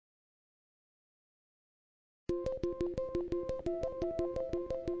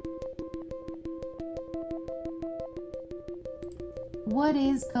What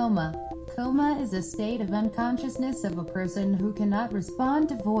is coma? Coma is a state of unconsciousness of a person who cannot respond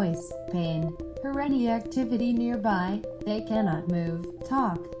to voice, pain, or any activity nearby. They cannot move,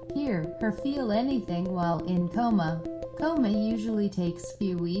 talk, hear, or feel anything while in coma. Coma usually takes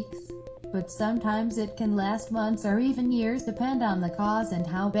few weeks, but sometimes it can last months or even years, depend on the cause and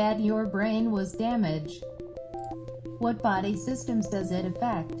how bad your brain was damaged. What body systems does it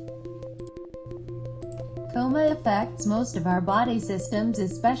affect? Coma affects most of our body systems,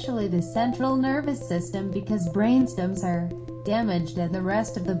 especially the central nervous system, because brainstems are damaged and the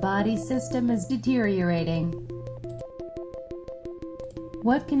rest of the body system is deteriorating.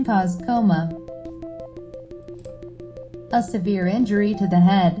 What can cause coma? A severe injury to the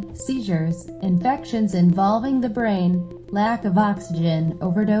head, seizures, infections involving the brain, lack of oxygen,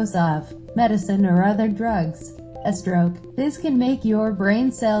 overdose of medicine or other drugs, a stroke. This can make your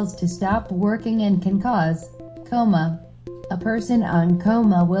brain cells to stop working and can cause coma. A person on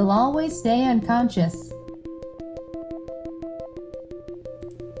coma will always stay unconscious.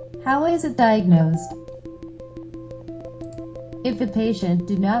 How is it diagnosed? If a patient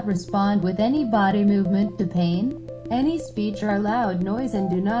do not respond with any body movement to pain, any speech or loud noise, and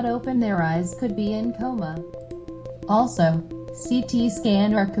do not open their eyes, could be in coma. Also, CT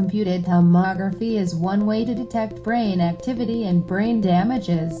scan or computed tomography is one way to detect brain activity and brain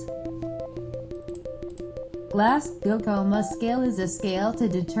damages. Glasgow Coma Scale is a scale to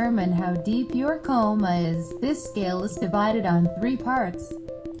determine how deep your coma is. This scale is divided on 3 parts: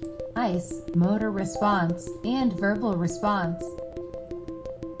 ICE, motor response, and verbal response.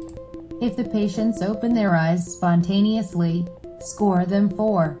 If the patients open their eyes spontaneously, score them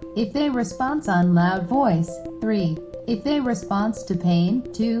 4. If they respond on loud voice, 3. If they respond to pain,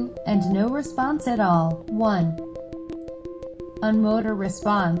 2, and no response at all, 1. On motor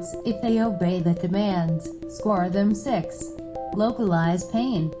response, if they obey the commands, score them 6. Localize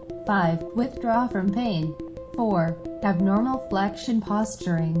pain, 5. Withdraw from pain, 4. Abnormal flexion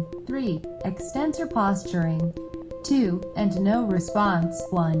posturing, 3. Extensor posturing, 2. And no response,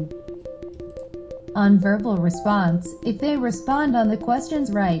 1. On verbal response, if they respond on the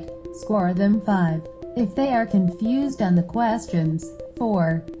questions right, score them 5. If they are confused on the questions,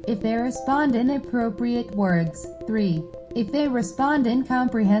 4. If they respond in appropriate words, 3. If they respond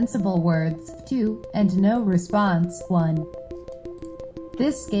incomprehensible words, 2. And no response, 1.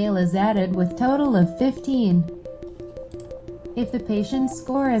 This scale is added with total of 15. If the patient's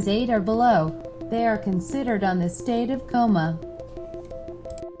score is 8 or below, they are considered on the state of coma.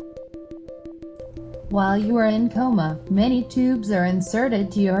 While you are in coma, many tubes are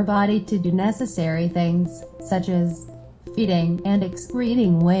inserted to your body to do necessary things, such as feeding and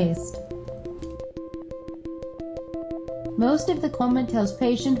excreting waste. Most of the comatose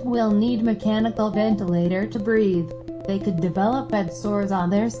patient will need mechanical ventilator to breathe. They could develop bed sores on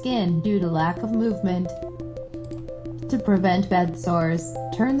their skin due to lack of movement. To prevent bed sores,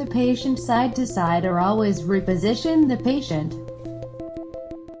 turn the patient side to side or always reposition the patient.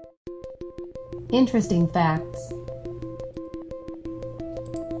 Interesting facts.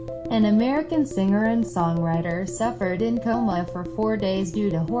 An American singer and songwriter suffered in coma for 4 days due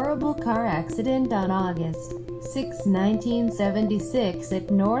to horrible car accident on August 6, 1976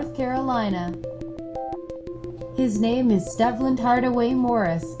 at North Carolina. His name is Stevland Hardaway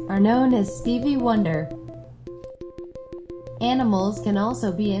Morris, are known as Stevie Wonder. Animals can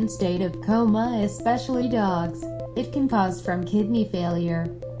also be in state of coma, especially dogs. It can cause from kidney failure,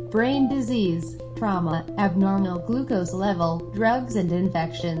 brain disease, trauma, abnormal glucose level, drugs and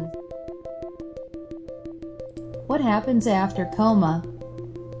infections. What happens after coma?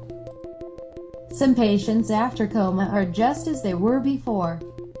 Some patients after coma are just as they were before.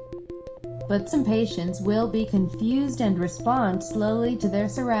 But some patients will be confused and respond slowly to their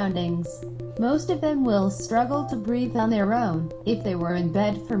surroundings. Most of them will struggle to breathe on their own. If they were in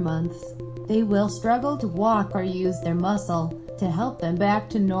bed for months, they will struggle to walk or use their muscle to help them back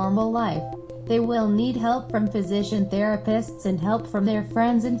to normal life. They will need help from physician therapists and help from their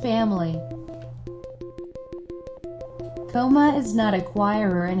friends and family. Coma is not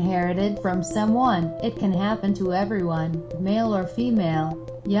acquired or inherited from someone. It can happen to everyone, male or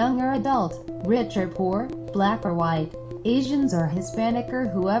female, young or adult, rich or poor, black or white, Asians or Hispanic or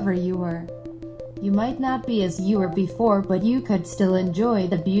whoever you are. You might not be as you were before, but you could still enjoy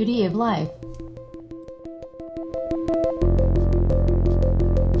the beauty of life.